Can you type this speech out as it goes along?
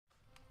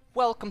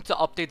Welcome to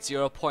update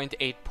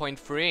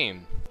 0.8.3.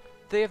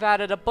 They've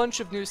added a bunch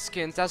of new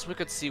skins. As we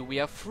could see, we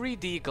have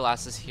 3D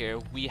glasses here.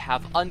 We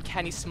have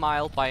Uncanny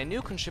Smile by a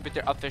new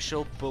contributor,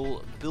 official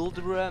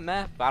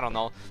Buildermeh, I don't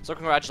know. So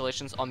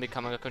congratulations on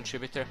becoming a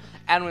contributor.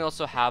 And we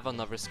also have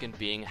another skin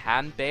being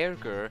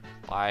Hamburger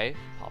by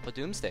Papa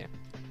Doomsday.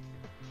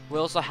 We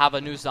also have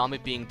a new zombie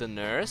being the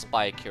Nurse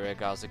by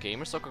Kiragaza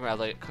Gamer. So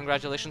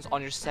congratulations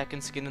on your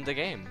second skin in the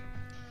game.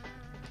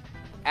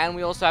 And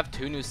we also have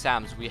two new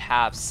Sams. We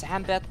have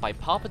Sambet by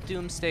Papa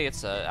Doomsday,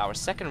 it's our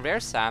second rare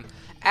Sam.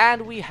 And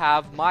we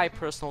have my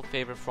personal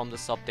favorite from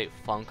this update,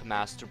 Funk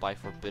Master by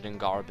Forbidden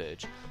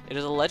Garbage. It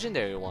is a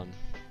legendary one.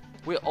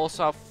 We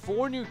also have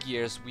 4 new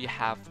gears. We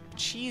have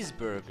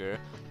Cheeseburger,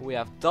 we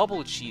have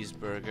Double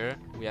Cheeseburger,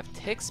 we have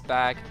Tix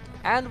Bag,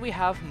 and we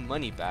have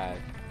Money Bag.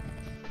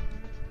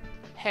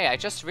 Hey, I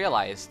just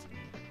realized,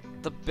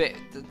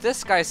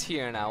 this guy's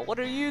here now. What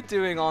are you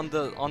doing on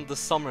the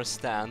summer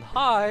stand?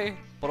 Hi!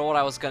 But what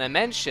I was gonna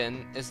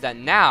mention is that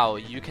now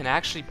you can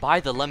actually buy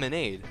the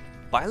lemonade.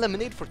 Buy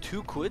lemonade for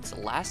 2 quids,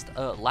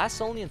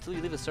 lasts only until you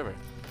leave the server.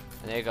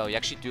 And there you go, you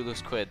actually do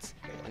lose quids.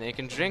 And then you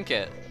can drink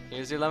it.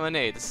 Here's your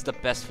lemonade. This is the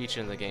best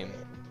feature in the game.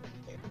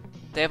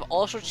 They have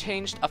also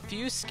changed a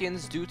few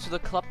skins due to the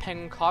Club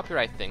Penguin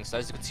copyright thing. So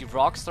as you can see,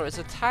 Rockstar is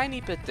a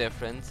tiny bit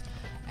different.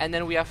 And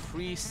then we have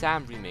 3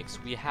 Sam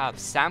remakes. We have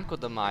Samko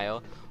de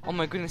Mayo. Oh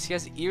my goodness, he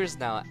has ears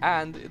now,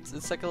 and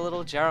it's like a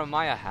little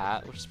Jeremiah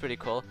hat, which is pretty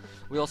cool.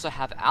 We also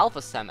have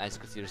Alpha Sam, as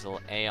you can see, there's a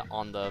little A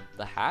on the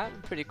hat,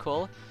 pretty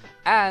cool.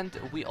 And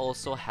we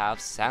also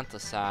have Santa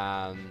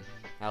Sam.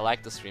 I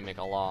like this remake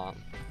a lot.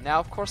 Now,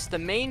 of course, the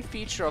main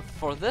feature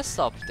for this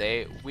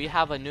update, we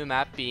have a new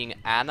map being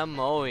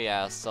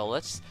Anemoia. So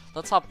let's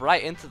hop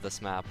right into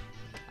this map.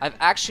 I've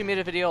actually made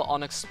a video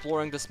on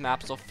exploring this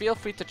map, so feel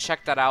free to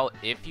check that out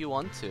if you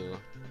want to.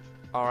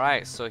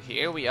 Alright, so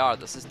here we are.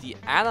 This is the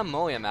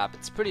Anemoia map.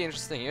 It's pretty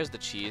interesting. Here's the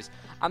cheese.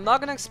 I'm not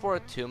gonna explore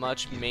it too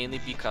much, mainly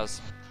because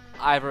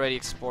I've already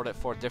explored it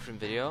for a different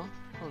video.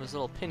 Oh, there's a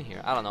little pin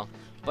here. I don't know.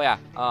 But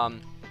yeah,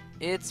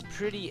 it's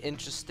pretty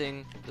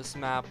interesting, this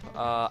map.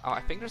 Oh,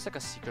 I think there's like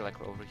a secret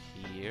like over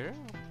here.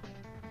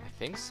 I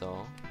think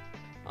so.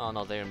 Oh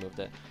no, they removed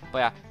it. But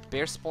yeah,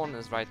 bear spawn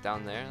is right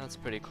down there. That's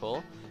pretty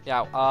cool.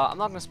 Yeah, I'm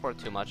not gonna explore it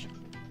too much,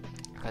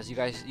 because you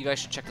guys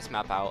should check this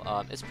map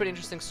out. It's pretty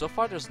interesting. So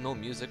far there's no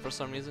music for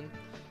some reason,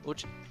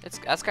 which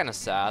that's kind of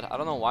sad. I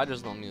don't know why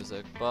there's no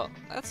music, but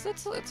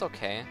it's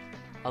okay.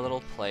 A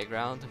little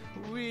playground.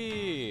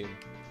 Whee!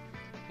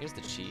 Here's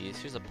the cheese.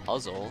 Here's a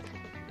puzzle.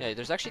 Yeah,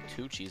 there's actually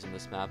 2 cheese in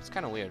this map. It's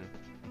kind of weird.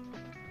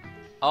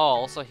 Oh,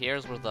 also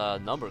here's where the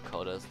number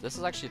code is. This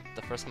is actually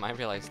the first time I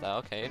realized that.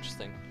 Okay,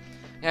 interesting.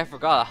 Yeah, I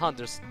forgot. Huh?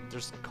 There's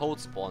code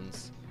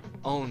spawns.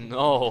 Oh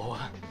no.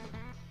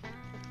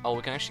 Oh,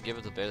 we can actually give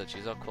it to Bear the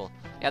Cheese. Oh, cool.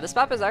 Yeah, this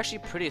map is actually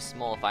pretty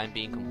small, if I'm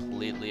being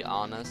completely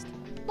honest.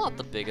 Not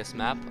the biggest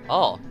map.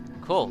 Oh,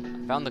 cool.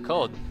 I found the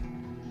code.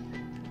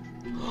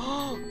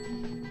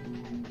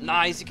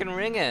 Nice, you can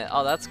ring it.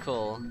 Oh, that's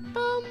cool.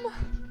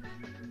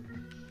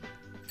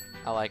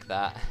 I like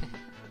that.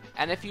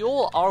 And if you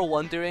all are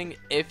wondering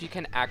if you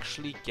can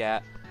actually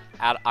get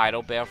at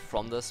Idle Bear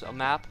from this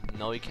map,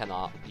 no, you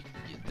cannot.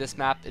 This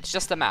map, it's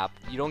just a map.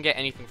 You don't get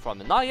anything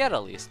from it. Not yet,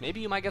 at least. Maybe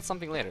you might get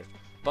something later.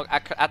 But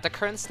at the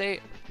current state,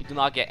 you do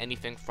not get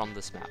anything from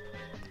this map.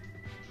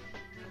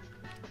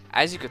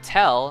 As you could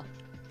tell,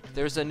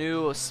 there's a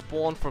new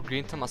spawn for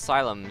Greentham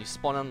Asylum. You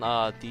spawn in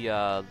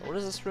what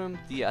is this room?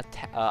 The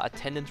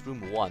attendant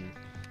room 1.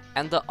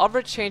 And the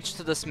other change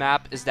to this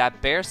map is that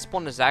bear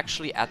spawn is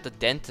actually at the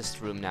dentist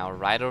room now,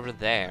 right over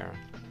there.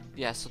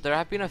 Yeah, so there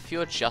have been a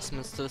few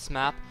adjustments to this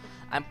map.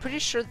 I'm pretty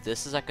sure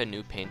this is like a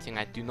new painting.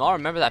 I do not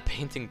remember that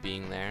painting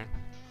being there.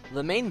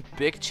 The main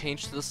big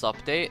change to this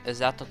update is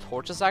that the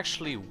torch is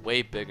actually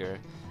way bigger.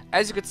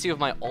 As you can see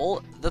with my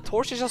ult, the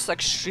torch is just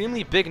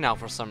extremely big now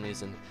for some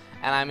reason.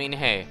 And I mean,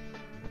 hey,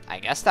 I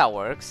guess that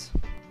works.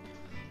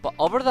 But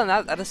other than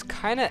that, that is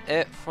kind of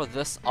it for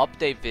this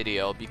update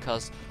video,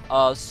 because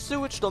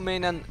sewage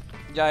domain and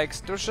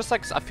yikes, there's just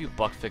like a few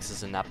bug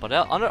fixes in that. But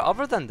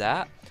other than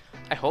that,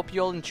 I hope you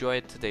all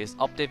enjoyed today's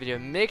update video.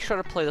 Make sure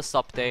to play this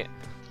update.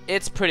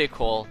 It's pretty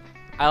cool.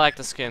 I like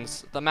the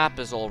skins, the map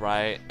is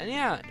alright, and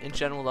yeah, in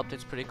general the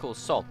update's pretty cool.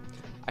 So,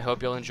 I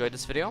hope you all enjoyed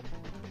this video,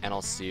 and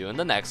I'll see you in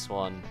the next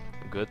one.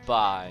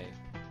 Goodbye.